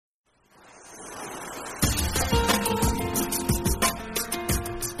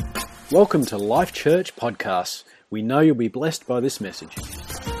Welcome to Life Church Podcasts. We know you'll be blessed by this message.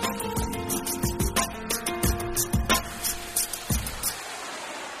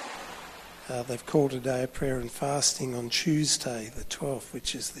 They've called a day of prayer and fasting on Tuesday, the 12th,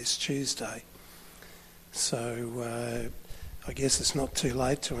 which is this Tuesday. So I guess it's not too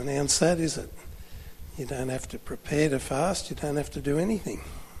late to announce that, is it? You don't have to prepare to fast. You don't have to do anything.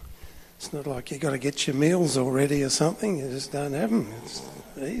 It's not like you've got to get your meals already or something. You just don't have them. It's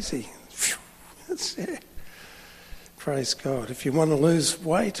easy. That's it. Praise God. If you want to lose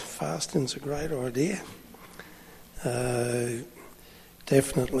weight, fasting's a great idea.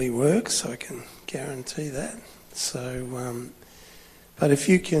 Definitely works, I can guarantee that. So, but if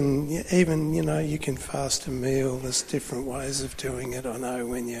you can, even, you can fast a meal. There's different ways of doing it. I know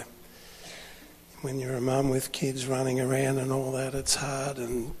when you're a mum with kids running around and all that, it's hard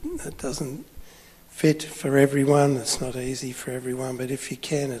and it doesn't fit for everyone. It's not easy for everyone, but if you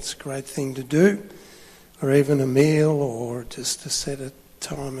can, it's a great thing to do. Or even a meal, or just to set a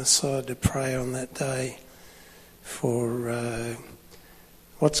time aside to pray on that day for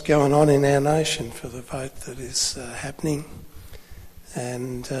what's going on in our nation, for the vote that is happening.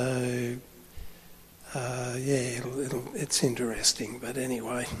 And it's interesting. But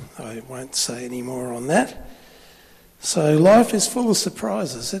anyway, I won't say any more on that. So life is full of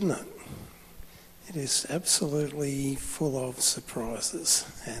surprises, isn't it? It is absolutely full of surprises.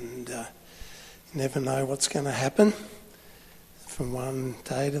 And you never know what's going to happen from one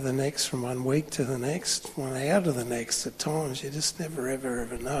day to the next, from one week to the next, 1 hour to the next. At times, you just never,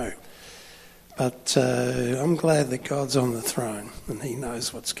 ever know. But I'm glad that God's on the throne and He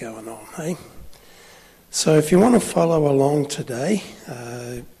knows what's going on, hey? So if you want to follow along today,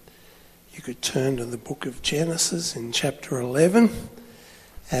 you could turn to the book of Genesis in chapter 11.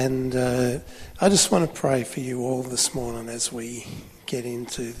 And I just want to pray for you all this morning as we get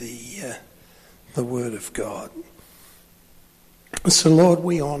into the Word of God. So Lord,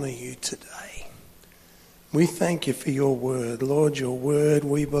 we honour you today. We thank you for your word. Lord, your word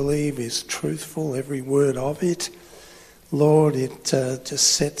we believe is truthful, every word of it. Lord, it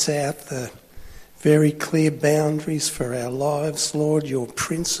just sets out the very clear boundaries for our lives. Lord, your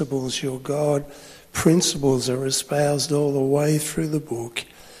principles, your God, principles are espoused all the way through the book.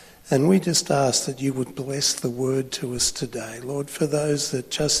 And we just ask that you would bless the word to us today. Lord, for those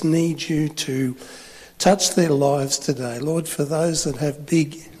that just need you to touch their lives today. Lord, for those that have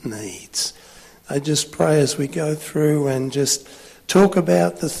big needs, I just pray as we go through and just talk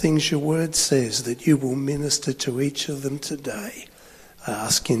about the things your word says, that you will minister to each of them today. I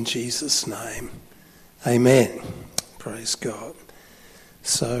ask in Jesus' name. Amen. Praise God.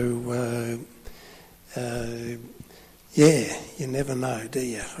 So, you never know, do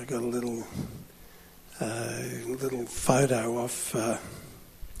you? I got a little photo of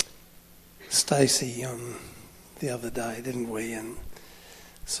Stacey on the other day, didn't we? And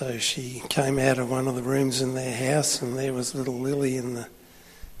so she came out of one of the rooms in their house, and there was little Lily in the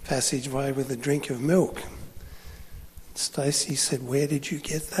passageway with a drink of milk. Stacey said, "Where did you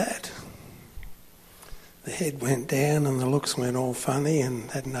get that?" The head went down and the looks went all funny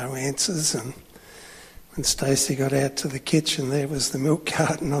and had no answers. And when Stacey got out to the kitchen, there was the milk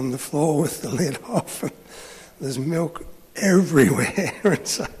carton on the floor with the lid off. And there's milk everywhere. And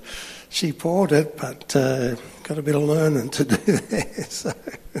so she poured it, but got a bit of learning to do there. So,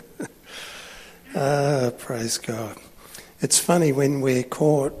 praise God. It's funny when we're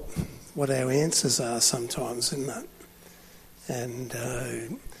caught what our answers are sometimes, isn't it?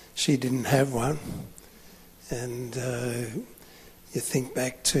 And she didn't have one. And you think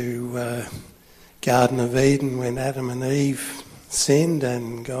back to Garden of Eden when Adam and Eve sinned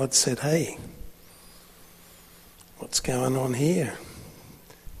and God said, "Hey, what's going on here?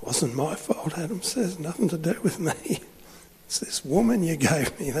 It wasn't my fault," Adam says, "nothing to do with me. It's this woman you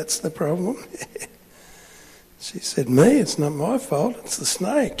gave me, that's the problem." She said, "Me? It's not my fault, it's the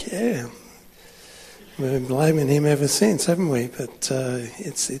snake." Yeah. We've been blaming him ever since, haven't we? But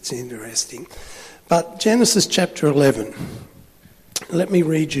it's interesting. But Genesis chapter 11. Let me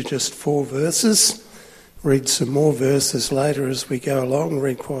read you just 4 verses. Read some more verses later as we go along.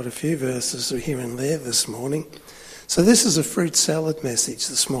 Read quite a few verses here and there this morning. So this is a fruit salad message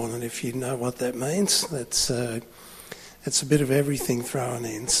this morning, if you know what that means. It's a bit of everything thrown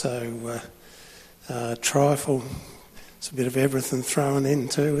in. So trifle, it's a bit of everything thrown in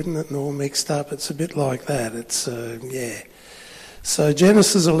too, isn't it? And all mixed up. It's a bit like that. It's So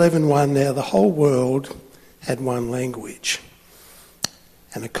Genesis 11:1. Now the whole world had one language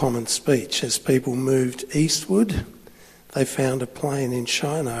and a common speech. As people moved eastward, they found a plain in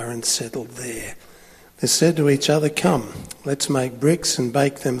Shinar and settled there. They said to each other, "Come, let's make bricks and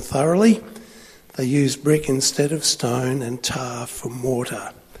bake them thoroughly." They used brick instead of stone and tar for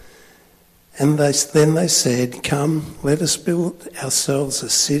mortar. And then they said, "Come, let us build ourselves a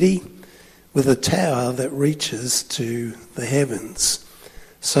city with a tower that reaches to the heavens,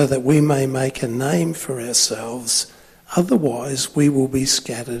 so that we may make a name for ourselves. Otherwise, we will be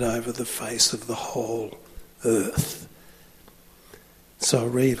scattered over the face of the whole earth." So I'll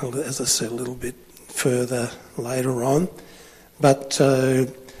read, as I said, a little bit further later on. But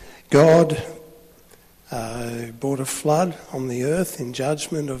God brought a flood on the earth in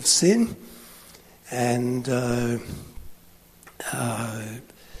judgment of sin, and the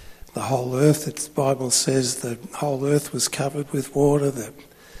whole earth, the Bible says the whole earth was covered with water,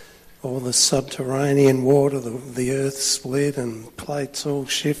 all the subterranean water, the earth split and plates all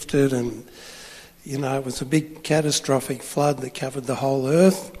shifted, and it was a big catastrophic flood that covered the whole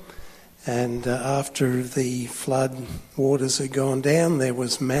earth. And after the flood waters had gone down, there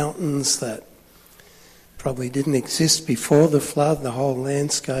was mountains that probably didn't exist before the flood. The whole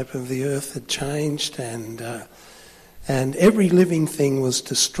landscape of the earth had changed, and every living thing was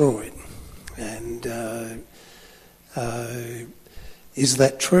destroyed. And is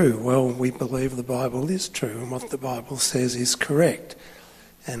that true? Well, we believe the Bible is true, and what the Bible says is correct.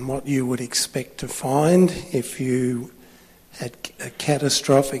 And what you would expect to find if you had a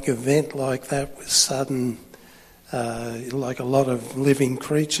catastrophic event like that with sudden, like a lot of living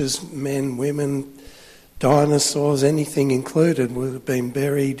creatures, men, women, dinosaurs, anything included, would have been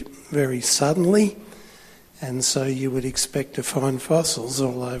buried very suddenly. And so you would expect to find fossils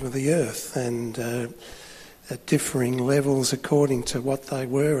all over the earth, and at differing levels according to what they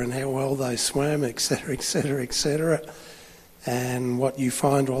were and how well they swam, etc., etc., etc. And what you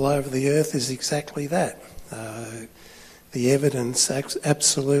find all over the earth is exactly that. The evidence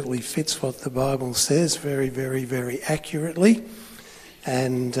absolutely fits what the Bible says very, very, very accurately.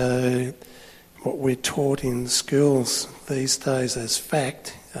 And what we're taught in schools these days as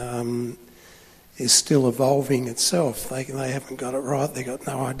fact is still evolving itself. They haven't got it right. They've got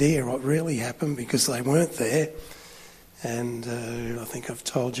no idea what really happened because they weren't there. And I think I've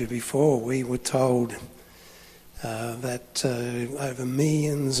told you before, we were told that over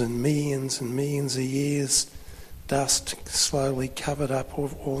millions and millions and millions of years, dust slowly covered up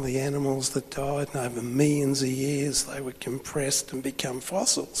all the animals that died, and over millions of years they were compressed and become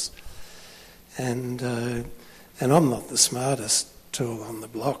fossils. And I'm not the smartest tool on the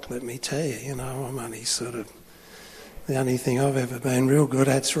block, let me tell you. I'm only the only thing I've ever been real good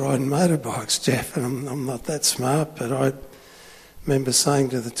at's riding motorbikes, Jeff, and I'm not that smart, but I remember saying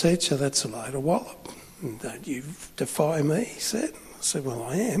to the teacher, "That's a load of wallop. Don't you defy me," he said. I said, "Well,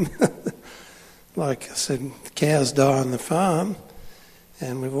 I am." Like I said, cows die on the farm,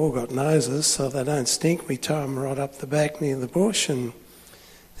 and we've all got noses, so they don't stink. We tie them right up the back near the bush, and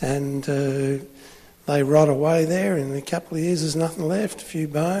they rot away there. In a couple of years, there's nothing left, a few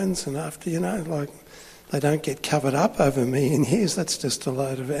bones, and after, they don't get covered up over a million years. That's just a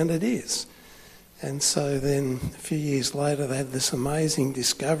load of, and it is. And so then a few years later, they had this amazing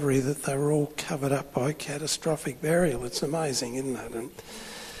discovery that they were all covered up by catastrophic burial. It's amazing, isn't it?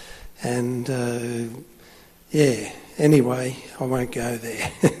 And anyway, I won't go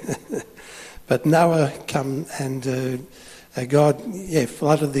there. But Noah come and God,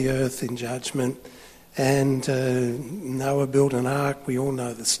 flooded the earth in judgment, and Noah built an ark. We all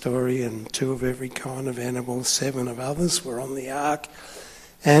know the story, and 2 of every kind of animal, 7 of others were on the ark.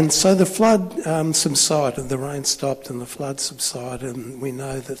 And so the flood subsided, the rain stopped and the flood subsided, and we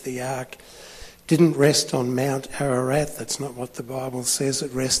know that the ark didn't rest on Mount Ararat. That's not what the Bible says.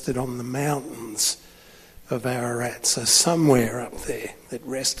 It rested on the mountains of Ararat. So somewhere up there it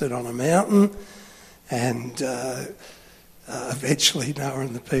rested on a mountain, and eventually Noah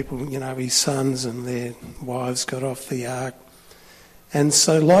and the people, his sons and their wives got off the ark. And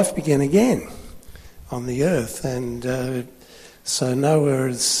so life began again on the earth, and so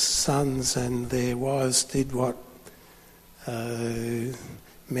Noah's sons and their wives did what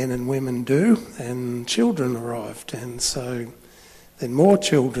men and women do, and children arrived. And so then more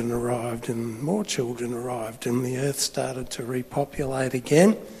children arrived, and more children arrived, and the earth started to repopulate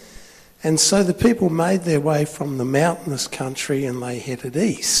again. And so the people made their way from the mountainous country and they headed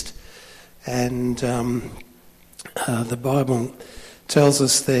east. And the Bible tells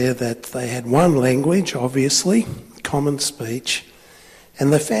us there that they had one language, obviously, common speech,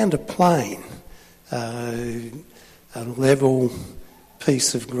 and they found a plain, a level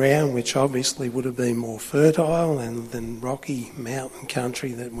piece of ground which obviously would have been more fertile than rocky mountain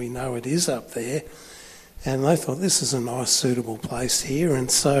country that we know it is up there. And they thought, this is a nice suitable place here,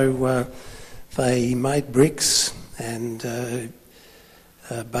 and so They made bricks and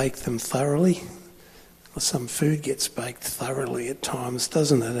baked them thoroughly. Some food gets baked thoroughly at times,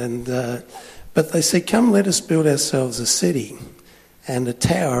 doesn't it? But they said, come, let us build ourselves a city and a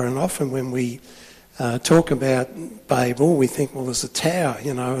tower. And often when we talk about Babel, we think, well, there's a tower,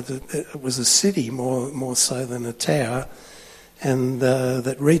 it was a city more so than a tower, and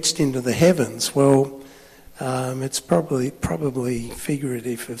that reached into the heavens. Well, it's probably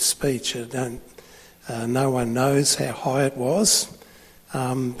figurative of speech. No one knows how high it was.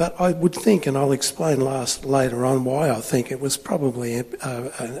 But I would think, and I'll explain later on why I think it was probably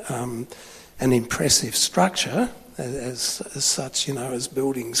an impressive structure, as such, as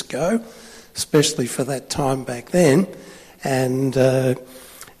buildings go, especially for that time back then.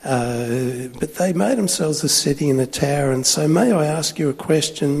 But they made themselves a city and a tower. And so may I ask you a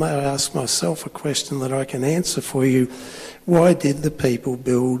question, may I ask myself a question that I can answer for you? Why did the people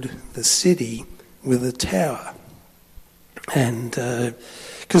build the city with a tower? And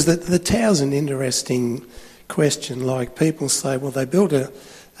because the tower's an interesting question. Like, people say, well, they built a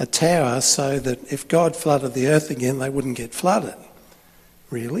tower so that if God flooded the earth again, they wouldn't get flooded.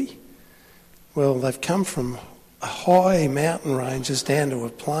 Really? Well, they've come from high mountain ranges down to a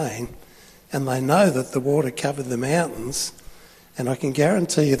plain, and they know that the water covered the mountains, and I can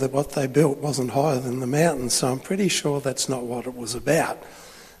guarantee you that what they built wasn't higher than the mountains, so I'm pretty sure that's not what it was about.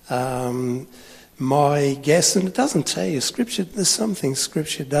 My guess, and it doesn't tell you, Scripture, there's some things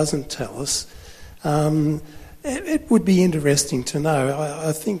Scripture doesn't tell us. It would be interesting to know.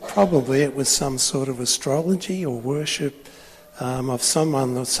 I think probably it was some sort of astrology or worship of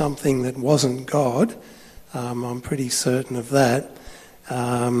someone or something that wasn't God. I'm pretty certain of that.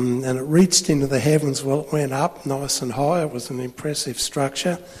 And it reached into the heavens. Well, it went up nice and high. It was an impressive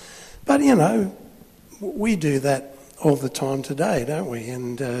structure. But, we do that all the time today, don't we?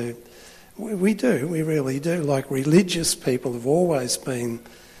 And we do, we really do. Like, religious people have always been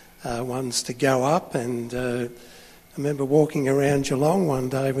ones to go up. And I remember walking around Geelong one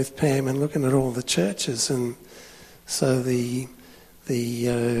day with Pam and looking at all the churches. And so the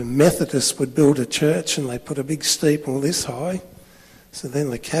Methodists would build a church and they put a big steeple this high. So then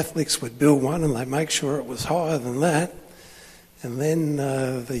the Catholics would build one and they'd make sure it was higher than that. And then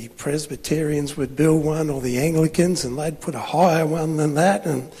the Presbyterians would build one, or the Anglicans, and they'd put a higher one than that.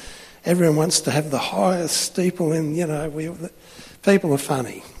 And everyone wants to have the highest steeple, and people are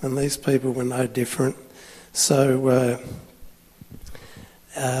funny, and these people were no different. So,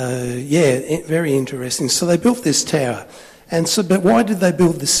 very interesting. So they built this tower, but why did they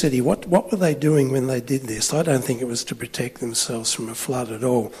build the city? What were they doing when they did this? I don't think it was to protect themselves from a flood at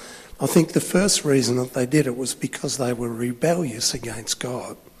all. I think the first reason that they did it was because they were rebellious against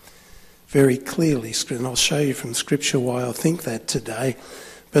God. Very clearly, and I'll show you from Scripture why I think that today.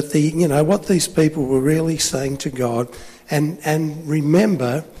 But what these people were really saying to God, and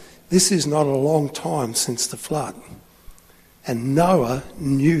remember, this is not a long time since the flood. And Noah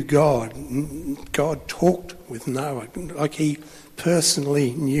knew God. God talked with Noah, like he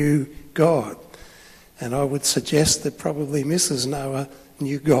personally knew God. And I would suggest that probably Mrs. Noah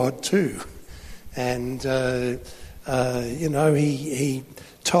knew God too. And, he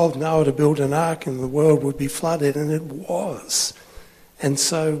told Noah to build an ark and the world would be flooded, and it was. And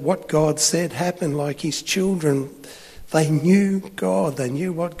so what God said happened. Like his children, they knew God. They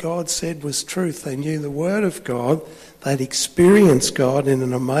knew what God said was truth. They knew the Word of God. They'd experienced God in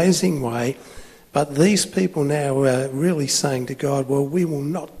an amazing way. But these people now are really saying to God, well, we will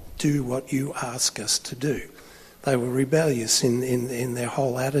not do what you ask us to do. They were rebellious in their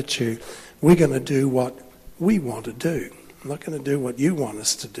whole attitude. We're going to do what we want to do. I'm not going to do what you want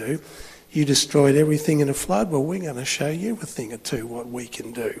us to do. You destroyed everything in a flood. Well, we're going to show you a thing or two what we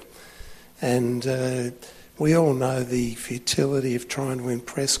can do. And we all know the futility of trying to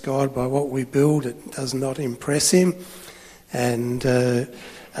impress God by what we build. It does not impress him. And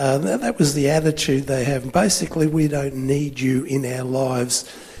that was the attitude they have. Basically, we don't need you in our lives.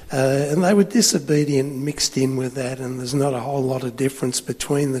 And they were disobedient mixed in with that, and there's not a whole lot of difference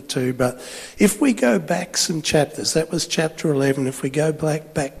between the two. But if we go back some chapters, that was chapter 11, if we go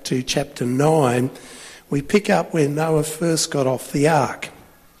back to chapter 9, we pick up where Noah first got off the ark.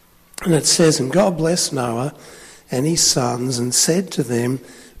 And it says, and God blessed Noah and his sons and said to them,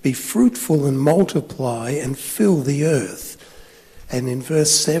 be fruitful and multiply and fill the earth. And in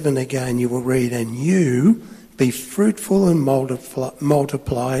verse 7 again you will read, and you be fruitful and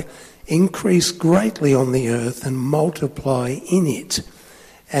multiply, increase greatly on the earth and multiply in it.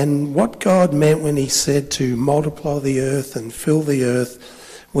 And what God meant when he said to multiply the earth and fill the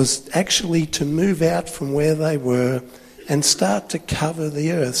earth was actually to move out from where they were and start to cover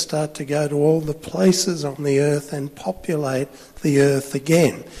the earth, start to go to all the places on the earth and populate the earth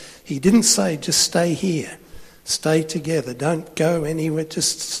again. He didn't say just stay here, stay together, don't go anywhere,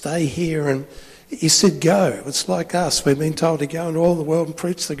 just stay here. And he said go. It's like us, we've been told to go into all the world and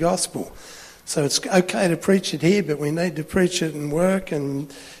preach the gospel. So it's okay to preach it here, but we need to preach it in work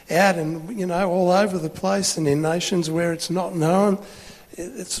and out and, all over the place and in nations where it's not known.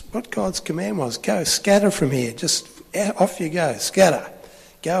 It's what God's command was. Go, scatter from here. Just off you go, scatter.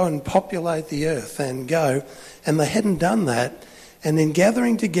 Go and populate the earth and go. And they hadn't done that. And in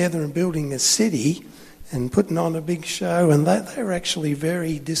gathering together and building a city and putting on a big show, and they were actually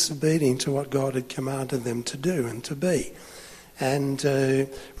very disobedient to what God had commanded them to do and to be. And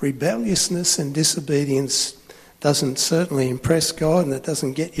rebelliousness and disobedience doesn't certainly impress God, and it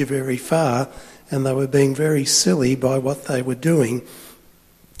doesn't get you very far. And they were being very silly by what they were doing.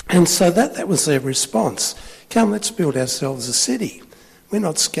 And so that was their response. Come, let's build ourselves a city. We're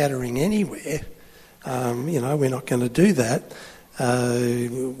not scattering anywhere. We're not going to do that.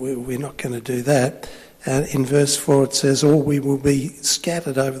 We're not going to do that. In verse 4 it says, all we will be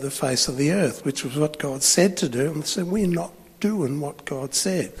scattered over the face of the earth, which was what God said to do. And so we're not doing what God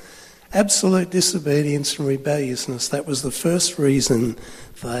said. Absolute disobedience and rebelliousness. That was the first reason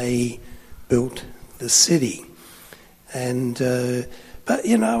they built the city. And but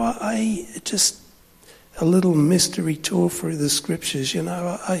I just a little mystery tour through the scriptures.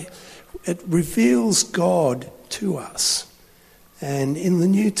 It reveals God to us. And in the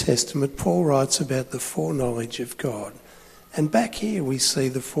New Testament, Paul writes about the foreknowledge of God. And back here we see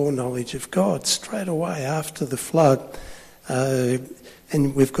the foreknowledge of God straight away after the flood.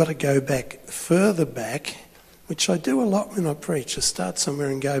 And we've got to go back further back, which I do a lot when I preach. I start somewhere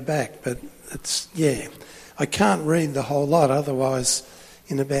and go back, but I can't read the whole lot, otherwise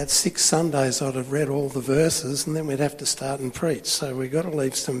in about 6 Sundays I'd have read all the verses and then we'd have to start and preach. So we've got to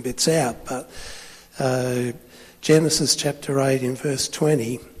leave some bits out. But Genesis chapter 8 in verse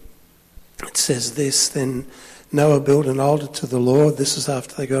 20, it says this, then Noah built an altar to the Lord. This is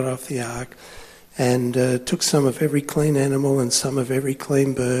after they got off the ark. And took some of every clean animal and some of every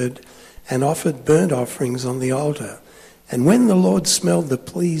clean bird and offered burnt offerings on the altar. And when the Lord smelled the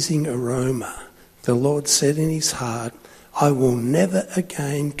pleasing aroma, the Lord said in his heart, I will never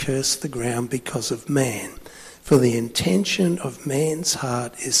again curse the ground because of man, for the intention of man's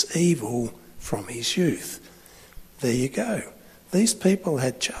heart is evil from his youth. There you go. These people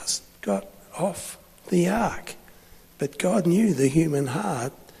had just got off the ark, but God knew the human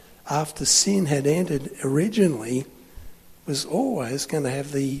heart, after sin had entered originally, was always going to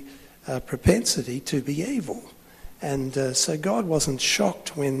have the propensity to be evil. And so God wasn't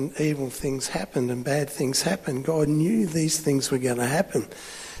shocked when evil things happened and bad things happened. God knew these things were going to happen.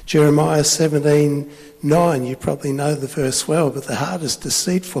 Jeremiah 17:9, you probably know the verse well, but the heart is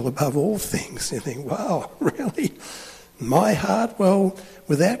deceitful above all things. You think, wow, really? My heart? Well,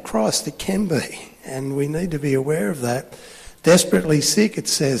 without Christ it can be. And we need to be aware of that. Desperately sick, it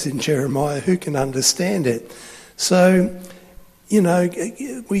says in Jeremiah, who can understand it? So,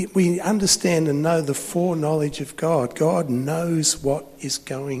 we understand and know the foreknowledge of God. God knows what is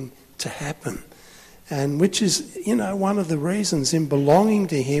going to happen. And which is, one of the reasons in belonging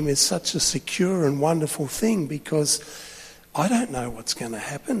to him is such a secure and wonderful thing, because I don't know what's going to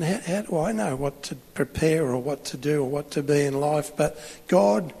happen. How do I know what to prepare or what to do or what to be in life? But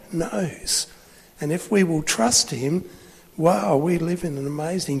God knows. And if we will trust him, wow, we live in an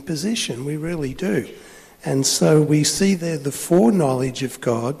amazing position. We really do. And so we see there the foreknowledge of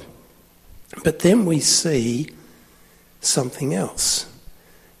God, but then we see something else.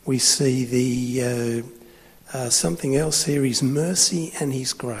 We see the something else here, his mercy and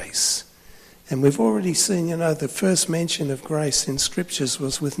his grace. And we've already seen, the first mention of grace in scriptures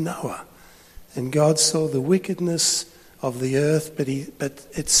was with Noah. And God saw the wickedness of the earth, but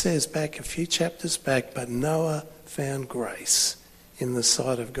it says back a few chapters back, but Noah found grace in the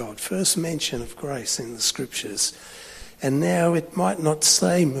sight of God. First mention of grace in the scriptures. And now it might not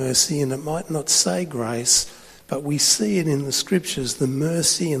say mercy and it might not say grace, but we see it in the scriptures, the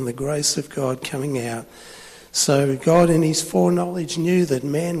mercy and the grace of God coming out. So God in his foreknowledge knew that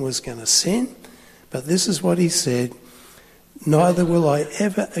man was going to sin, but this is what he said, neither will I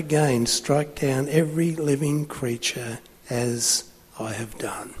ever again strike down every living creature as I have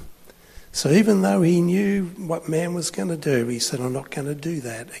done. So even though he knew what man was going to do, he said, I'm not going to do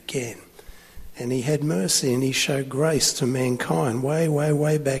that again. And he had mercy and he showed grace to mankind way, way,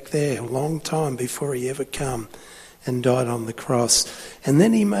 way back there, a long time before he ever come and died on the cross. And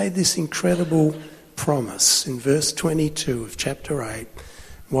then he made this incredible promise in verse 22 of chapter 8,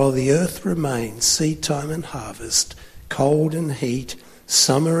 while the earth remains, seed time and harvest, cold and heat,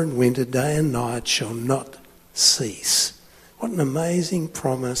 summer and winter, day and night shall not cease. What an amazing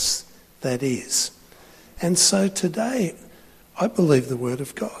promise that is. And so today, I believe the word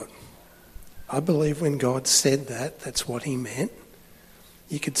of God. I believe when God said that, that's what he meant.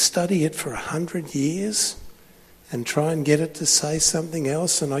 You could study it for 100 years and try and get it to say something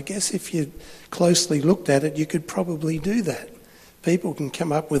else, and I guess if you closely looked at it, you could probably do that. People can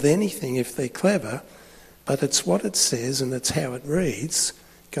come up with anything if they're clever, but it's what it says and it's how it reads.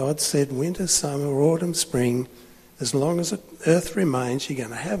 God said winter, summer, autumn, spring, as long as the earth remains, you're going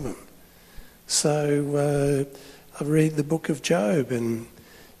to have them. So I read the book of Job, and,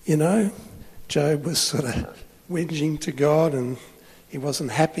 Job was sort of whinging to God, and he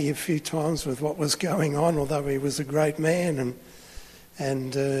wasn't happy a few times with what was going on, although he was a great man.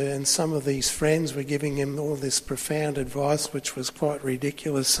 And some of these friends were giving him all this profound advice, which was quite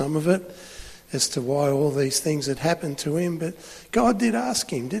ridiculous, some of it, as to why all these things had happened to him. But God did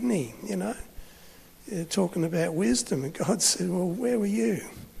ask him, didn't he? Talking about wisdom. And God said, well, where were you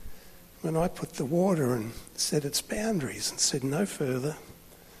when I put the water and set its boundaries and said no further?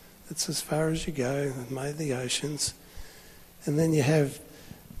 It's as far as you go, and made the oceans. And then you have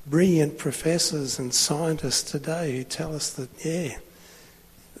brilliant professors and scientists today who tell us that, a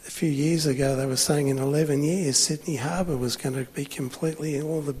few years ago they were saying in 11 years Sydney Harbour was going to be completely,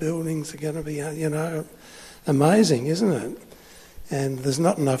 all the buildings are going to be, amazing, isn't it? And there's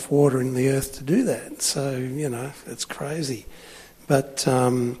not enough water in the earth to do that. So, it's crazy. But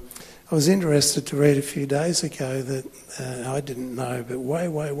I was interested to read a few days ago that I didn't know, but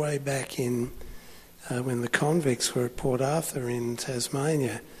way back in when the convicts were at Port Arthur in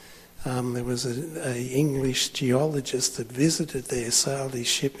Tasmania, there was a English geologist that visited there, sailed his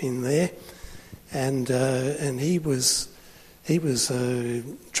ship in there, and he was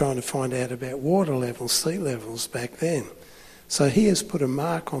trying to find out about water levels, sea levels back then. So he has put a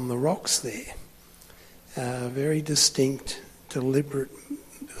mark on the rocks there, very distinct, deliberate.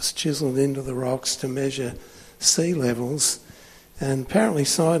 It was chiselled into the rocks to measure sea levels. And apparently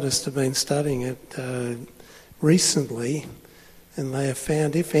scientists have been studying it recently, and they have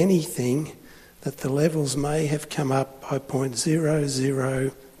found, if anything, that the levels may have come up by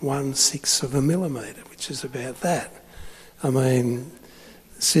 0.0016 of a millimetre, which is about that. I mean,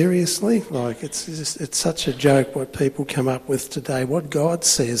 seriously? It's such a joke what people come up with today. What God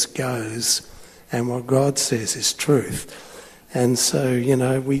says goes, and what God says is truth. And so,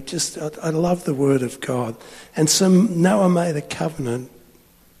 I love the word of God. And so Noah made a covenant.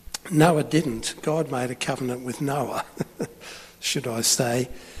 Noah didn't. God made a covenant with Noah, should I say.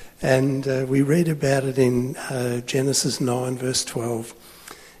 And we read about it in Genesis 9, verse 12.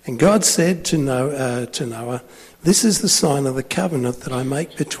 And God said to Noah, "This is the sign of the covenant that I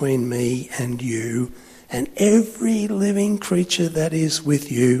make between me and you and every living creature that is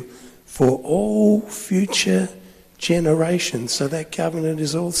with you for all future generations." So that covenant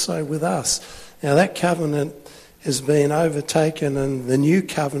is also with us. Now that covenant has been overtaken, and the new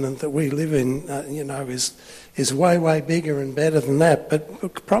covenant that we live in, is way bigger and better than that. But the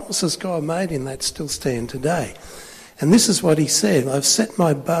promises God made in that still stand today. And this is what he said: "I've set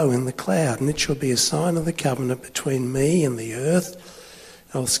my bow in the cloud, and it shall be a sign of the covenant between me and the earth."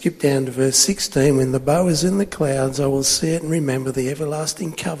 I'll skip down to verse 16. "When the bow is in the clouds, I will see it and remember the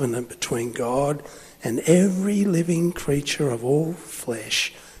everlasting covenant between God and every living creature of all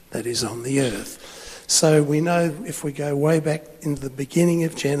flesh that is on the earth." So we know, if we go way back into the beginning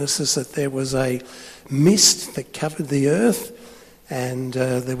of Genesis, that there was a mist that covered the earth, and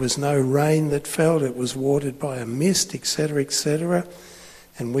there was no rain that fell. It was watered by a mist, etc., etc.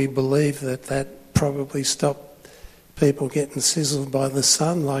 And we believe that probably stopped people getting sizzled by the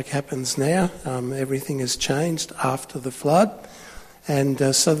sun like happens now. Everything has changed after the flood.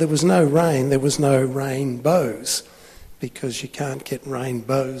 And so there was no rain. There was no rainbows, because you can't get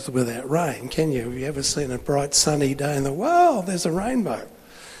rainbows without rain, can you? Have you ever seen a bright sunny day and wow, there's a rainbow?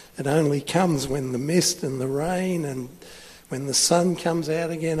 It only comes when the mist and the rain, and when the sun comes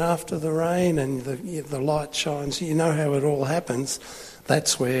out again after the rain and the light shines. You know how it all happens.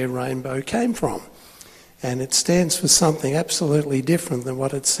 That's where rainbow came from. And it stands for something absolutely different than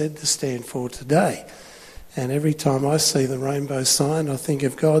what it's said to stand for today. And every time I see the rainbow sign, I think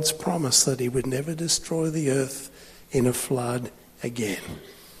of God's promise that he would never destroy the earth in a flood again.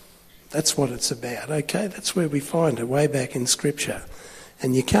 That's what it's about, okay? That's where we find it, way back in Scripture.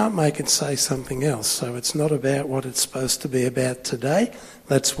 And you can't make it say something else. So it's not about what it's supposed to be about today.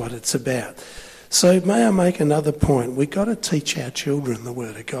 That's what it's about. So may I make another point? We've got to teach our children the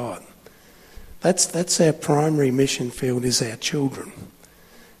Word of God. That's our primary mission field, is our children.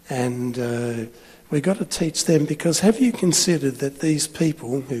 And We've got to teach them, because have you considered that these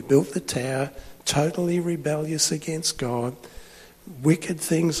people who built the tower, totally rebellious against God, wicked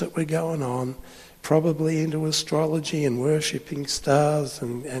things that were going on, probably into astrology and worshipping stars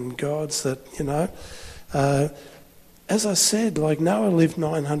and gods that, as I said, like Noah lived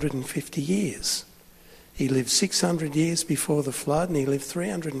 950 years. He lived 600 years before the flood, and he lived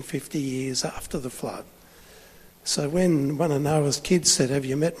 350 years after the flood. So when one of Noah's kids said, "Have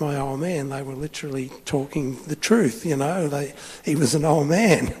you met my old man?" they were literally talking the truth, He was an old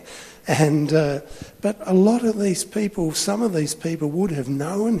man. And but a lot of these people, some of these people would have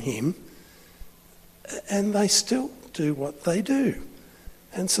known him, and they still do what they do.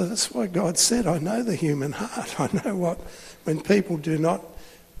 And so that's why God said, I know the human heart. I know when people do not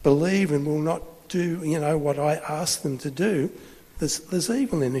believe and will not do, what I ask them to do, there's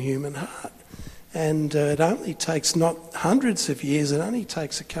evil in the human heart. And it only takes not hundreds of years, it only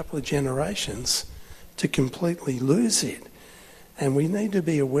takes a couple of generations to completely lose it. And we need to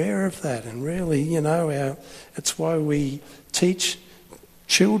be aware of that. And really, it's why we teach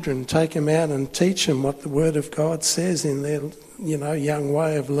children, take them out and teach them what the Word of God says in their, young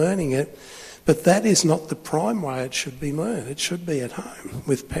way of learning it. But that is not the prime way it should be learned. It should be at home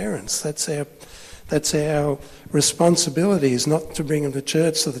with parents. That's our responsibility, is not to bring them to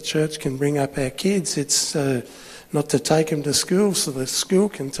church so the church can bring up our kids. It's not to take them to school so the school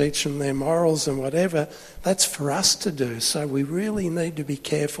can teach them their morals and whatever. That's for us to do. So we really need to be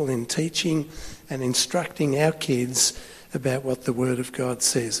careful in teaching and instructing our kids about what the Word of God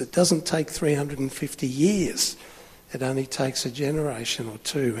says. It doesn't take 350 years. It only takes a generation or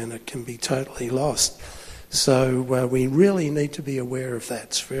two, and it can be totally lost. So we really need to be aware of that.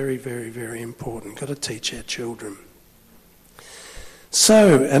 It's very, very, very important. Got to teach our children.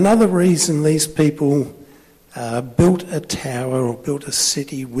 So another reason these people built a tower or built a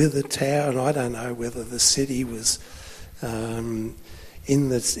city with a tower, and I don't know whether the city was the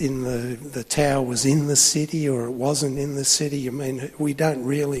tower was in the city or it wasn't in the city. I mean, we don't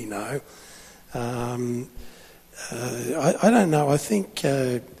really know. I don't know. I think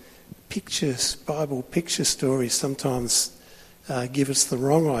Bible picture stories sometimes give us the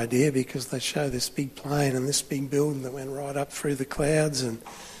wrong idea, because they show this big plane and this big building that went right up through the clouds, and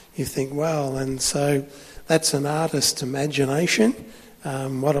you think, well, and so that's an artist's imagination.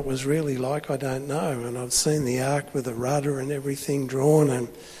 What it was really like, I don't know. And I've seen the ark with a rudder and everything drawn, and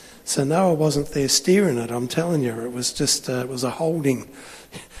so Noah wasn't there steering it. I'm telling you, it was just it was a holding.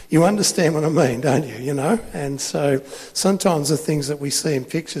 You understand what I mean, don't you? And so sometimes the things that we see in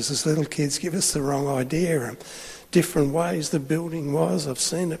pictures as little kids give us the wrong idea, and different ways the building was. I've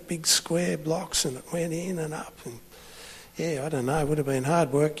seen it, big square blocks, and it went in and up, and I don't know, it would have been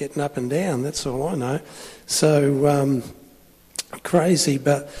hard work getting up and down, that's all I know. So crazy,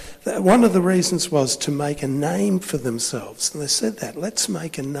 but one of the reasons was to make a name for themselves. And they said that, let's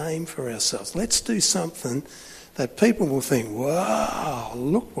make a name for ourselves. Let's do something that people will think, wow,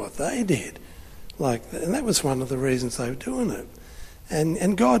 look what they did. And that was one of the reasons they were doing it.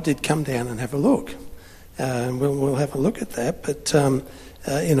 And God did come down and have a look. We'll have a look at that, but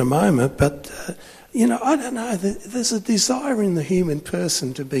in a moment. But I don't know. There's a desire in the human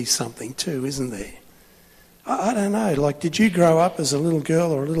person to be something too, isn't there? I don't know. Like, did you grow up as a little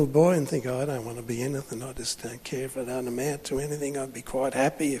girl or a little boy and think, I don't want to be anything. I just don't care if I don't amount to anything. I'd be quite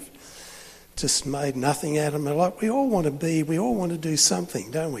happy if just made nothing out of my life. We all want to do something,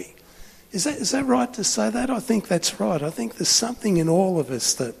 don't we? Is that right to say that? I think that's right. I think there's something in all of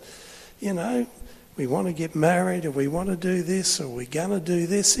us that, we want to get married, or we want to do this, or we're going to do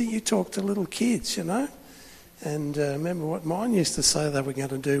this. See, you talk to little kids, and remember what mine used to say they were going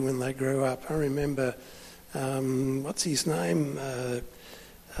to do when they grew up. I remember, what's his name?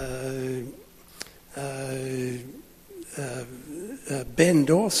 Ben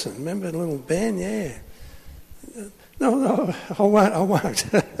Dawson. Remember little Ben? Yeah. No, I won't. I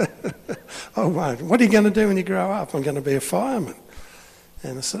won't. What are you going to do when you grow up? I'm going to be a fireman.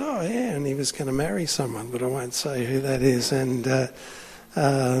 And I said, oh, yeah, and he was going to marry someone, but I won't say who that is. And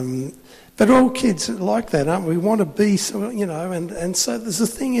but all kids are like that, aren't we? We want to be, and so there's a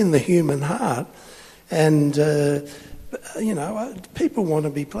thing in the human heart, and, people want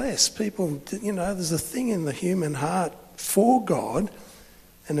to be blessed. People, there's a thing in the human heart for God,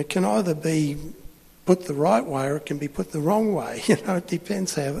 and it can either be put the right way or it can be put the wrong way. It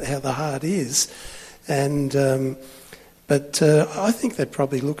depends how the heart is. And But I think they're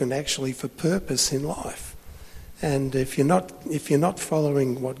probably looking actually for purpose in life. And if you're not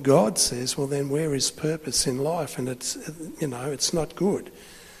following what God says, well then where is purpose in life? And it's not good.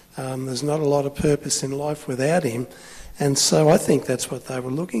 There's not a lot of purpose in life without Him. And so I think that's what they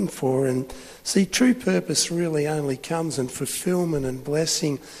were looking for. And see, true purpose really only comes in fulfilment and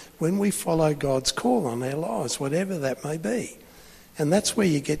blessing when we follow God's call on our lives, whatever that may be. And that's where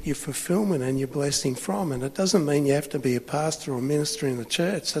you get your fulfilment and your blessing from. And it doesn't mean you have to be a pastor or minister in the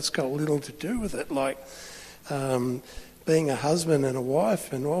church. That's got little to do with it. Like being a husband and a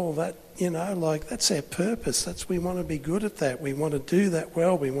wife and all that, like that's our purpose. We want to be good at that. We want to do that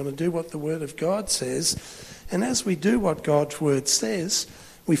well. We want to do what the Word of God says. And as we do what God's Word says,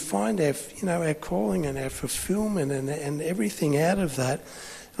 we find our calling and our fulfilment and everything out of that.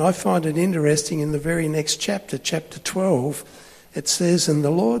 And I find it interesting in the very next chapter, chapter 12, it says, "And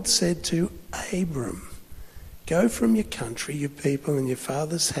the Lord said to Abram, go from your country, your people and your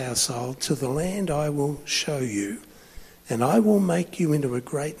father's household to the land I will show you. And I will make you into a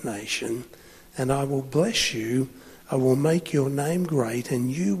great nation, and I will bless you. I will make your name great, and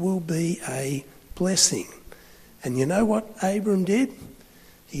you will be a blessing." And you know what Abram did?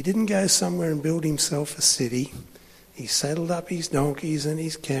 He didn't go somewhere and build himself a city. He saddled up his donkeys and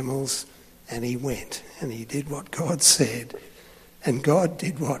his camels, and he went. And he did what God said. And God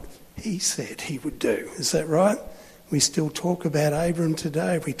did what he said he would do. Is that right? We still talk about Abram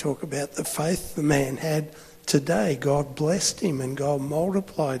today. We talk about the faith the man had today. God blessed him and God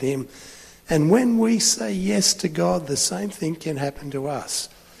multiplied him. And when we say yes to God, the same thing can happen to us.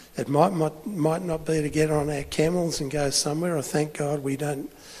 It might not be to get on our camels and go somewhere. I thank God we don't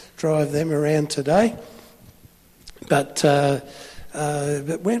drive them around today. But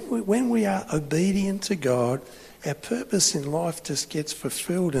when we are obedient to God, our purpose in life just gets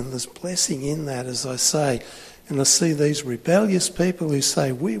fulfilled, and there's blessing in that, as I say. And I see these rebellious people who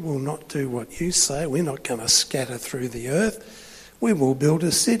say, we will not do what you say. We're not going to scatter through the earth. We will build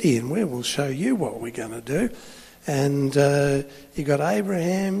a city and we will show you what we're going to do. And you got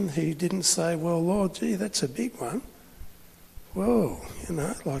Abraham who didn't say, well, Lord, gee, that's a big one. Whoa,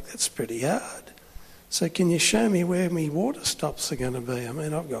 that's pretty hard. So can you show me where my water stops are going to be? I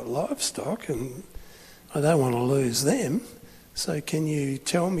mean, I've got livestock and I don't want to lose them. So can you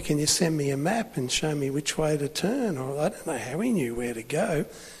tell me, can you send me a map and show me which way to turn? Or I don't know how he knew where to go.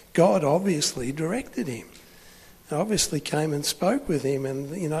 God obviously directed him. Obviously came and spoke with him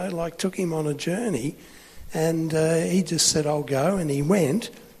and, took him on a journey. And he just said, I'll go. And he went.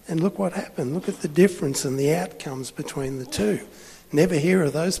 And look what happened. Look at the difference and the outcomes between the two. Never hear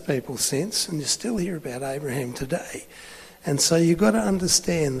of those people since. And you still hear about Abraham today. And so you've got to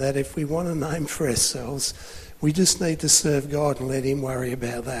understand that if we want a name for ourselves, we just need to serve God and let him worry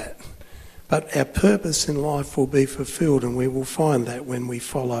about that. But our purpose in life will be fulfilled, and we will find that when we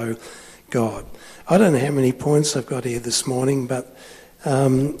follow God. I don't know how many points I've got here this morning, but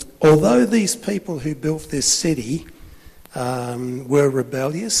although these people who built this city were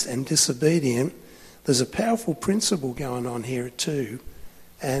rebellious and disobedient, there's a powerful principle going on here too,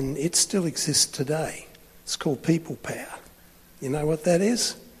 and it still exists today. It's called people power. You know what that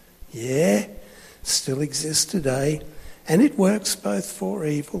is? Yeah, it still exists today, and it works both for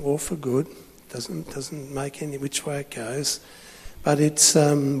evil or for good. Doesn't make any which way it goes. But it's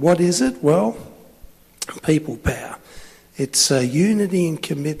what is it? Well, people power. It's unity and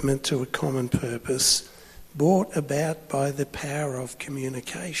commitment to a common purpose, brought about by the power of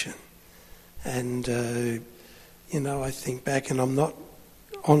communication. And I think back, and I'm not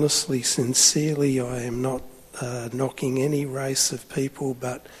honestly, sincerely, I am not knocking any race of people,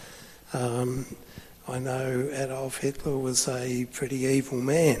 but I know Adolf Hitler was a pretty evil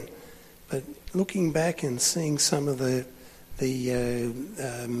man. But looking back and seeing some of the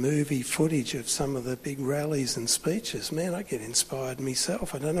movie footage of some of the big rallies and speeches, man, I get inspired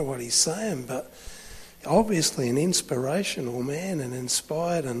myself. I don't know what he's saying, but obviously an inspirational man and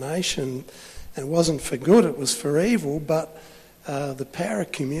inspired a nation. And it wasn't for good, it was for evil, but the power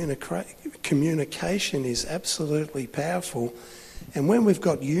of communication is absolutely powerful. And when we've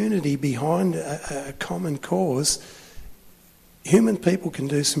got unity behind a common cause, human people can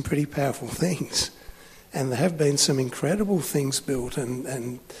do some pretty powerful things. And there have been some incredible things built,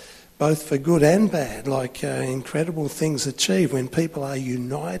 and both for good and bad, like incredible things achieved. When people are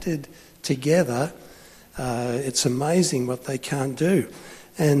united together, it's amazing what they can do.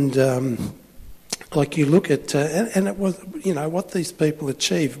 And like you look at, and it was, what these people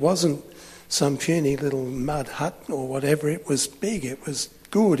achieved wasn't some puny little mud hut or whatever. It was big, it was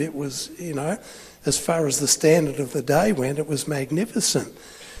good, it was, as far as the standard of the day went, it was magnificent.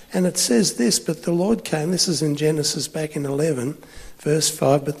 And it says this, but the Lord came, this is in Genesis back in 11, verse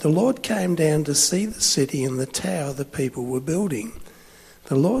 5, but the Lord came down to see the city and the tower the people were building.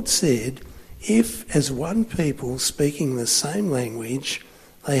 The Lord said, if as one people speaking the same language,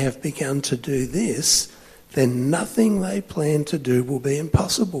 they have begun to do this, then nothing they plan to do will be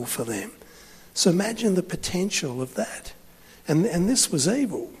impossible for them. So imagine the potential of that. And this was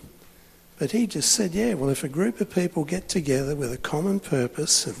evil. But he just said, yeah, well, if a group of people get together with a common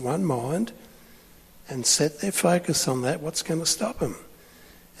purpose and one mind and set their focus on that, what's going to stop them?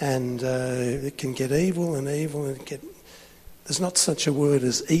 And it can get evil and there's not such a word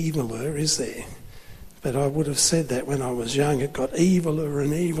as eviler, is there? But I would have said that when I was young. It got eviler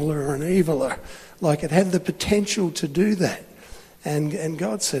and eviler and eviler. Like it had the potential to do that. And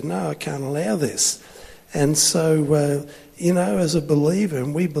God said, no, I can't allow this. And so, as a believer,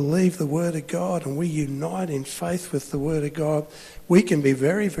 and we believe the Word of God and we unite in faith with the Word of God, we can be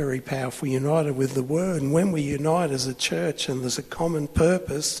very, very powerful united with the Word. And when we unite as a church and there's a common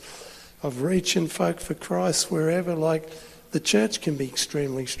purpose of reaching folk for Christ wherever, like the church can be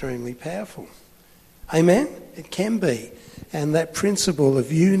extremely, extremely powerful. Amen? It can be. And that principle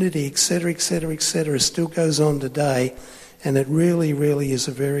of unity, etc., etc., etc., still goes on today. And it really, really is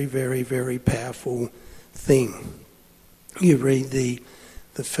a very, very, very powerful thing. You read the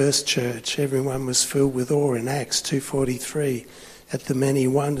first church, everyone was filled with awe in Acts 2:43 at the many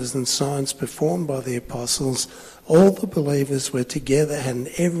wonders and signs performed by the apostles. All the believers were together and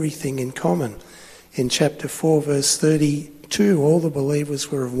had everything in common. In chapter 4, verse 32, all the believers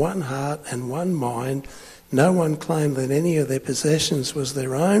were of one heart and one mind. No one claimed that any of their possessions was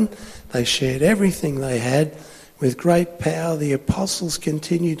their own. They shared everything they had. With great power, the apostles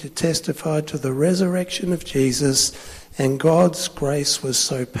continued to testify to the resurrection of Jesus, and God's grace was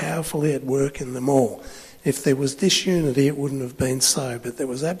so powerfully at work in them all. If there was disunity, it wouldn't have been so, but there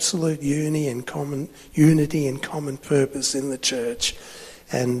was absolute unity and common purpose in the church,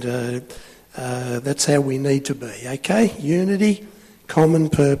 and that's how we need to be. Okay, unity, common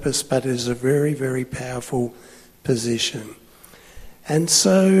purpose, but it is a very, very powerful position. And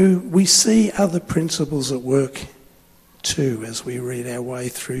so we see other principles at work too as we read our way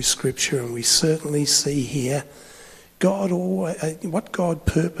through Scripture, and we certainly see here what God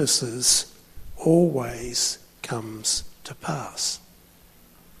purposes always comes to pass.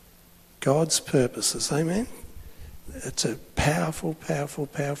 God's purposes, amen? It's a powerful, powerful,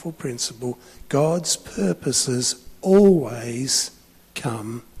 powerful principle. God's purposes always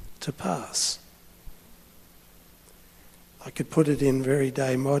come to pass. I could put it in very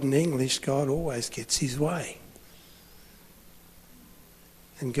day modern English, God always gets his way.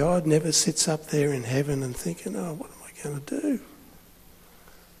 And God never sits up there in heaven and thinking, oh, what am I going to do?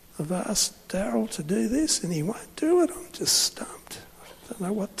 I've asked Darryl to do this and he won't do it. I'm just stumped. I don't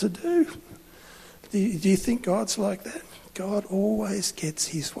know what to do. Do you think God's like that? God always gets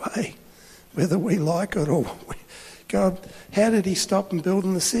his way, whether we like it or... God, how did he stop them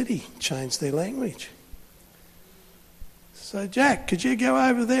building the city? Changed their language. So, Jack, could you go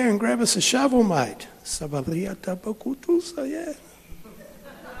over there and grab us a shovel, mate? So, yeah.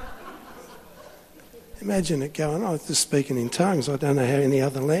 Imagine it going, I was just speaking in tongues. I don't know how any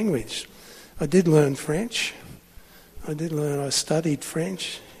other language. I did learn French. I studied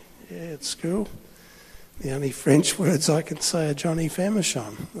French, at school. The only French words I can say are Johnny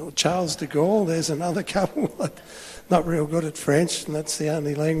Famechon or Charles de Gaulle. There's another couple. Not real good at French, and that's the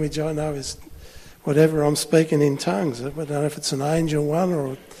only language I know is whatever I'm speaking in tongues. I don't know if it's an angel one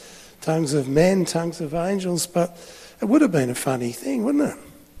or tongues of men, tongues of angels, but it would have been a funny thing, wouldn't it?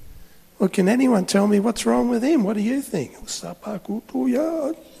 Well, can anyone tell me what's wrong with him? What do you think?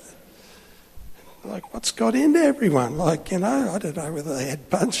 Like, what's got into everyone? Like, I don't know whether they had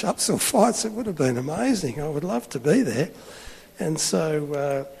bunch-ups or fights. It would have been amazing. I would love to be there. And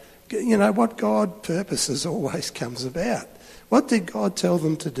so, what God purposes always comes about. What did God tell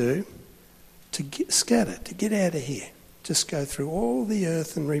them to do? To scatter, to get out of here. Just go through all the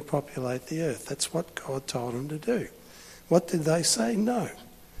earth and repopulate the earth. That's what God told them to do. What did they say? No.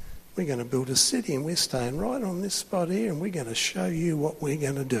 We're going to build a city and we're staying right on this spot here and we're going to show you what we're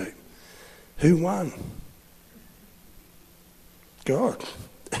going to do. Who won? God.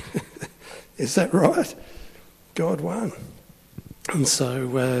 Is that right? God won. And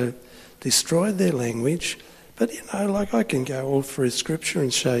so destroyed their language. But, I can go all through Scripture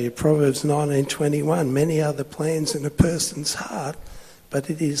and show you Proverbs 19:21. Many are the plans in a person's heart, but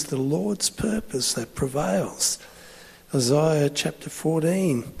it is the Lord's purpose that prevails. Isaiah chapter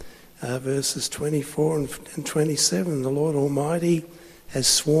 14, verses 24 and 27. The Lord Almighty has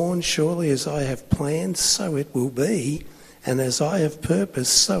sworn, surely as I have planned, so it will be, and as I have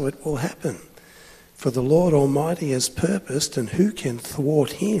purposed, so it will happen. For the Lord Almighty has purposed, and who can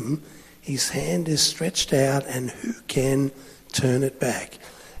thwart him? His hand is stretched out, and who can turn it back?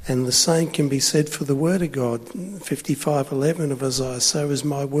 And the same can be said for the word of God. 55:11 of Isaiah, so is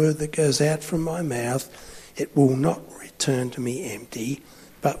my word that goes out from my mouth. It will not return to me empty,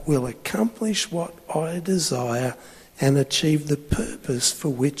 but will accomplish what I desire and achieve the purpose for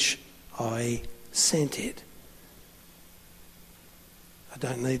which I sent it. I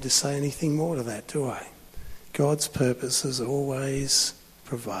don't need to say anything more to that, do I? God's purposes always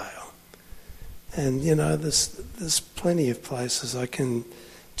prevail. And, you know, there's plenty of places. I can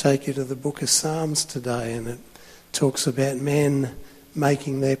take you to the book of Psalms today, and it talks about men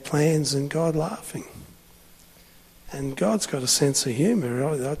making their plans and God laughing. And God's got a sense of humour.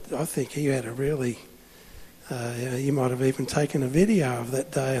 I think he had a really... you might have even taken a video of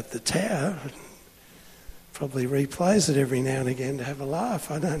that day at the tower. Probably replays it every now and again to have a laugh.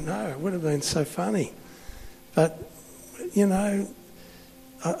 I don't know. It would have been so funny. But, you know,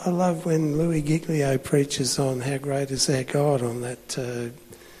 I love when Louis Giglio preaches on how great is our God on that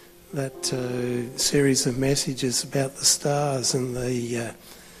series of messages about the stars and the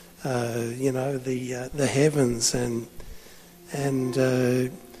heavens, and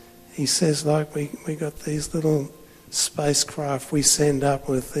he says, like, we got these little spacecraft we send up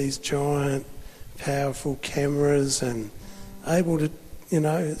with these giant powerful cameras and able to, you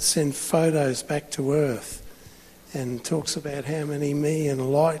know, send photos back to Earth, and talks about how many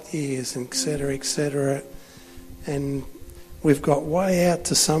million light years, etc., etc. And we've got way out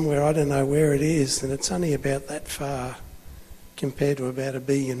to somewhere, I don't know where it is, and it's only about that far compared to about 1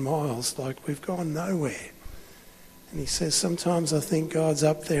 billion miles. Like, we've gone nowhere. And he says, sometimes I think God's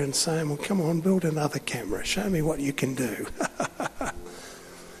up there and saying, well, come on, build another camera. Show me what you can do.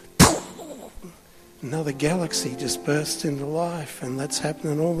 Another galaxy just bursts into life, and that's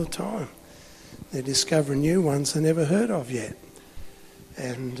happening all the time. They're discovering new ones they never heard of yet.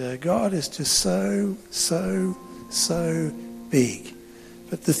 And God is just so big.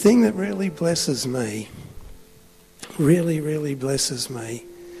 But the thing that really blesses me, really blesses me,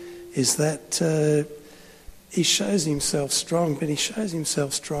 is that he shows himself strong, but he shows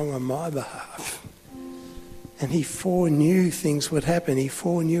himself strong on my behalf. And he foreknew things would happen. He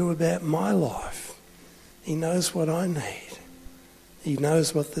foreknew about my life. He knows what I need. He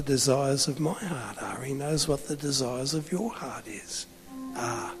knows what the desires of my heart are. He knows what the desires of your heart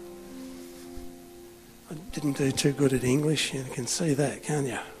are. I didn't do too good at English. You can see that, can't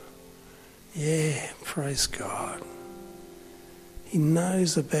you? Yeah, praise God. He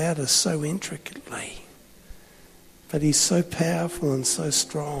knows about us so intricately. But he's so powerful and so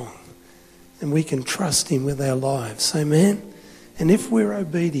strong. And we can trust him with our lives. Amen? And if we're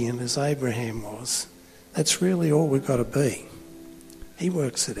obedient as Abraham was, that's really all we've got to be. He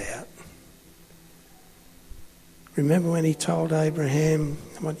works it out. Remember when he told Abraham,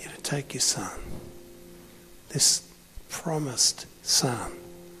 I want you to take your son, this promised son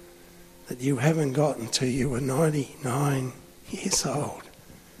that you haven't got until you were 99 years old.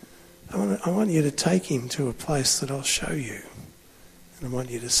 I want you to take him to a place that I'll show you. And I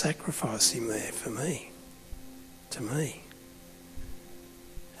want you to sacrifice him there for me, to me.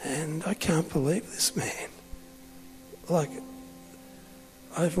 And I can't believe this man. Like,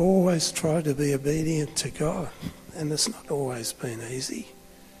 I've always tried to be obedient to God, and it's not always been easy.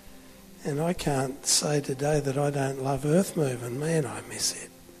 And I can't say today that I don't love earth moving. Man, I miss it.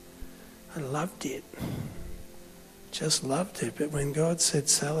 I loved it. Just loved it. But when God said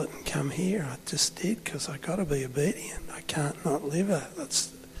sell it and come here, I just did, because I got to be obedient. I can't not live it.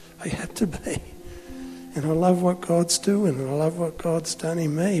 I had to be. And I love what God's doing, and I love what God's done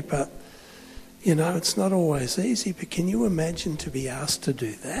in me, but you know, it's not always easy, but can you imagine to be asked to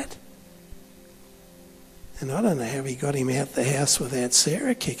do that? And I don't know how he got him out the house without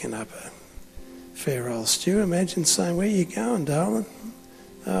Sarah kicking up a fair old stew. Imagine saying, where you going, darling?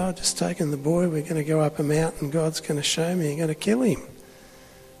 Oh, just taking the boy. We're going to go up a mountain. God's going to show me. You're going to kill him.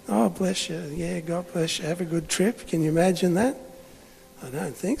 Oh, bless you. Yeah, God bless you. Have a good trip. Can you imagine that? I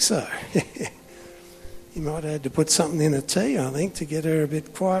don't think so. He might have had to put something in a tea, I think, to get her a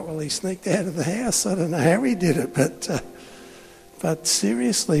bit quiet while he sneaked out of the house. I don't know how he did it, but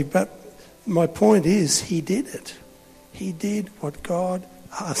seriously, my point is he did it. He did what God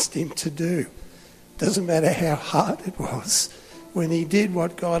asked him to do. Doesn't matter how hard it was. When he did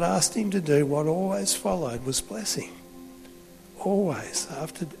what God asked him to do, what always followed was blessing. Always.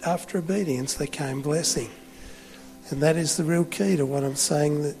 After obedience, there came blessing. And that is the real key to what I'm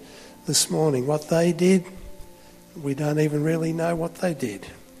saying this morning. What they did, we don't even really know what they did.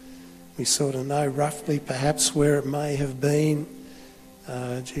 We sort of know roughly perhaps where it may have been.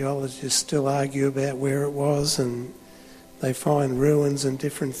 Geologists still argue about where it was, and they find ruins and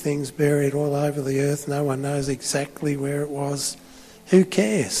different things buried all over the earth. No one knows exactly where it was. Who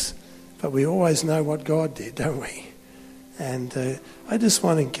cares? But we always know what God did, don't we? And I just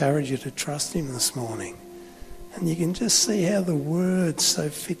want to encourage you to trust him this morning. And you can just see how the word so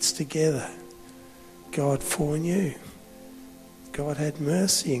fits together. God foreknew. God had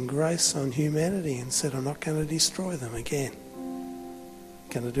mercy and grace on humanity and said, I'm not going to destroy them again. I'm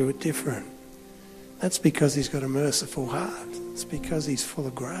going to do it different. That's because he's got a merciful heart. It's because he's full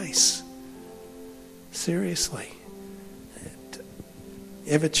of grace. Seriously.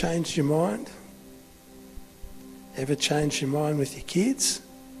 Ever changed your mind? Ever changed your mind with your kids?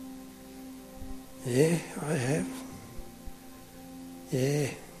 Yeah, I have. Yeah.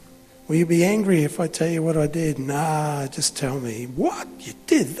 Will you be angry if I tell you what I did? Nah, just tell me. What? You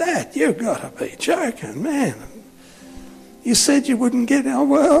did that? You've got to be joking, man. You said you wouldn't get it. Oh,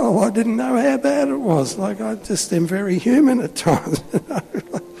 well, I didn't know how bad it was. Like, I just am very human at times.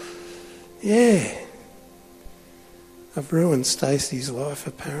 Yeah. I've ruined Stacey's life,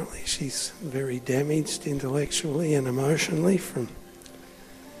 apparently. She's very damaged intellectually and emotionally from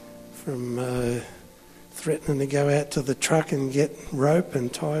threatening to go out to the truck and get rope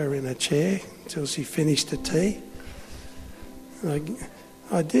and tie her in a chair until she finished the tea.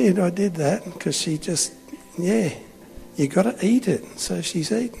 I did that because she just, you got to eat it. So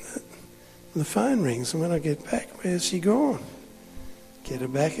she's eating it. The phone rings, and when I get back, where's she gone? Get her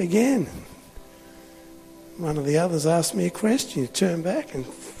back again. One of the others asked me a question. You turn back and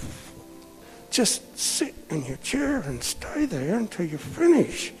just sit in your chair and stay there until you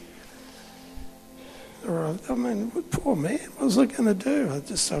finish. Or, I mean, poor man, what was I going to do?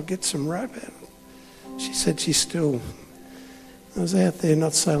 I'll get some rope out. She said I was out there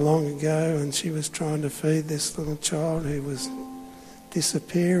not so long ago and she was trying to feed this little child who was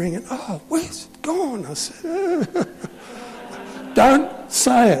disappearing. And, where's it gone? I said, don't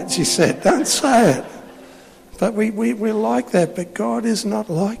say it, she said, don't say it. But we're like that, but God is not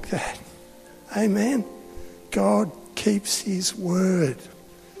like that. Amen. God keeps his word.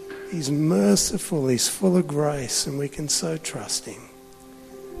 He's merciful, he's full of grace, and we can so trust him.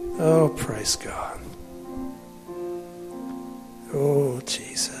 Oh, praise God. Oh,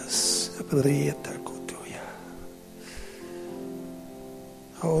 Jesus.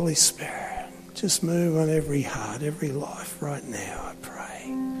 Holy Spirit, just move on every heart, every life right now, I pray.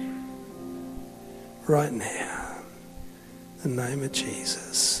 Right now. In the name of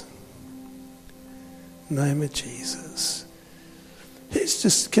Jesus. Name of Jesus.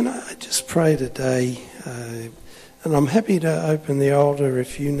 Can I just pray today? And I'm happy to open the altar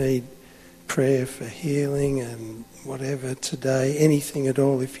if you need prayer for healing and whatever today, anything at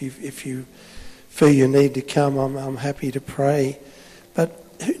all. If you feel you need to come, I'm happy to pray. But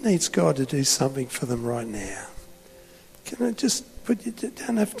who needs God to do something for them right now? Can I just you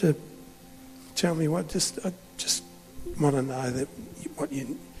don't have to tell me what. I just want to know that what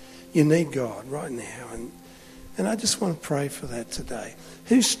you need God right now, and I just want to pray for that today.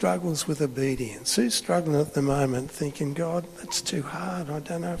 Who struggles with obedience? Who's struggling at the moment thinking, God, that's too hard. I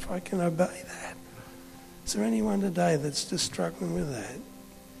don't know if I can obey that. Is there anyone today that's just struggling with that?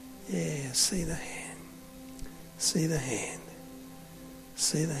 Yeah, see the hand. See the hand.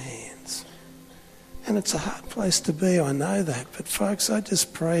 See the hands. And it's a hard place to be, I know that. But folks, I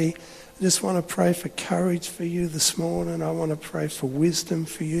just want to pray for courage for you this morning. I want to pray for wisdom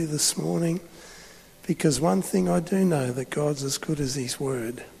for you this morning. Because one thing I do know, that God's as good as his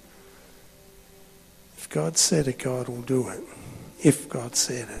word. If God said it, God will do it. If God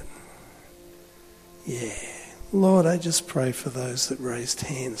said it. Yeah. Lord, I just pray for those that raised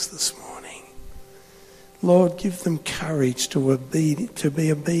hands this morning. Lord, give them courage to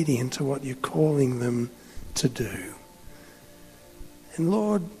be obedient to what you're calling them to do. And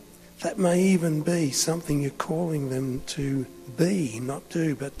Lord, that may even be something you're calling them to be, not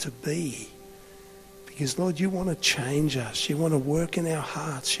do, but to be. Because, Lord, you want to change us. You want to work in our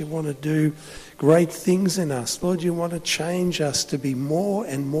hearts. You want to do great things in us. Lord, you want to change us to be more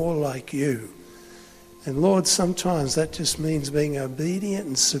and more like you. And, Lord, sometimes that just means being obedient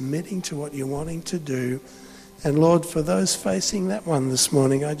and submitting to what you're wanting to do. And, Lord, for those facing that one this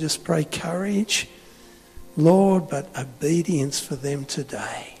morning, I just pray courage, Lord, but obedience for them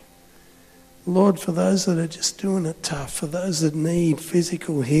today. Lord, for those that are just doing it tough, for those that need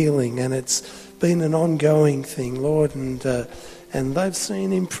physical healing, and it's been an ongoing thing, Lord, and they've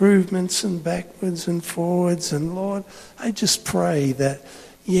seen improvements and backwards and forwards, and Lord, I just pray that,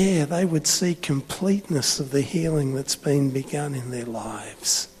 they would see completeness of the healing that's been begun in their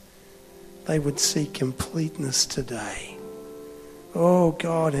lives. They would see completeness today. Oh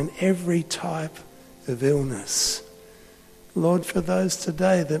God, in every type of illness. Lord, for those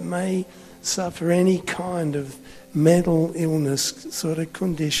today that may suffer any kind of mental illness sort of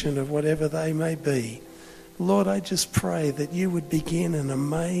condition of whatever they may be, Lord, I just pray that you would begin an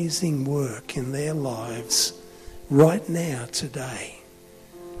amazing work in their lives right now, today.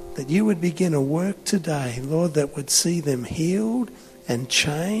 That you would begin a work today, Lord, that would see them healed and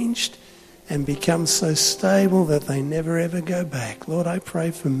changed and become so stable that they never ever go back. Lord, I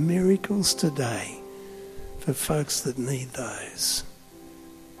pray for miracles today for folks that need those.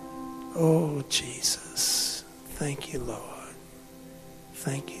 Oh, Jesus. Thank you, Lord.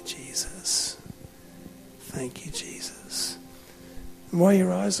 Thank you, Jesus. Thank you, Jesus. And while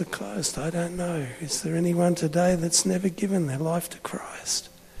your eyes are closed, I don't know, is there anyone today that's never given their life to Christ?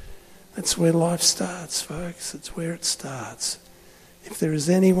 That's where life starts, folks. It's where it starts. If there is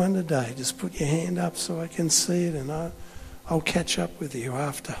anyone today, just put your hand up so I can see it, and I'll catch up with you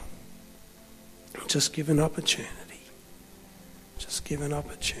after. Just give an opportunity. Just give an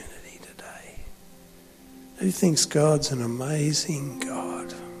opportunity today. Who thinks God's an amazing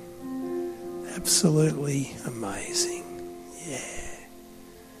God? Absolutely amazing. Yeah.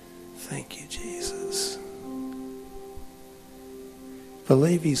 Thank you, Jesus.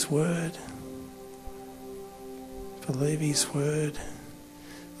 Believe his word. Believe his word.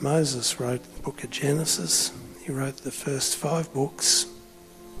 Moses wrote the book of Genesis. He wrote the first 5 books.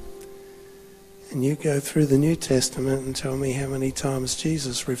 And you go through the New Testament and tell me how many times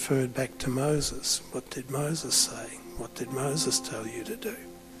Jesus referred back to Moses. What did Moses say? What did Moses tell you to do?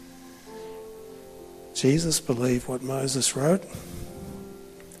 Jesus believed what Moses wrote.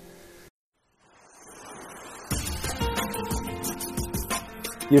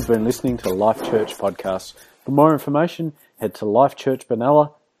 You've been listening to Life Church Podcast. For more information, head to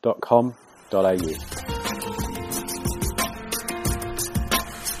lifechurchbenalla.com.au.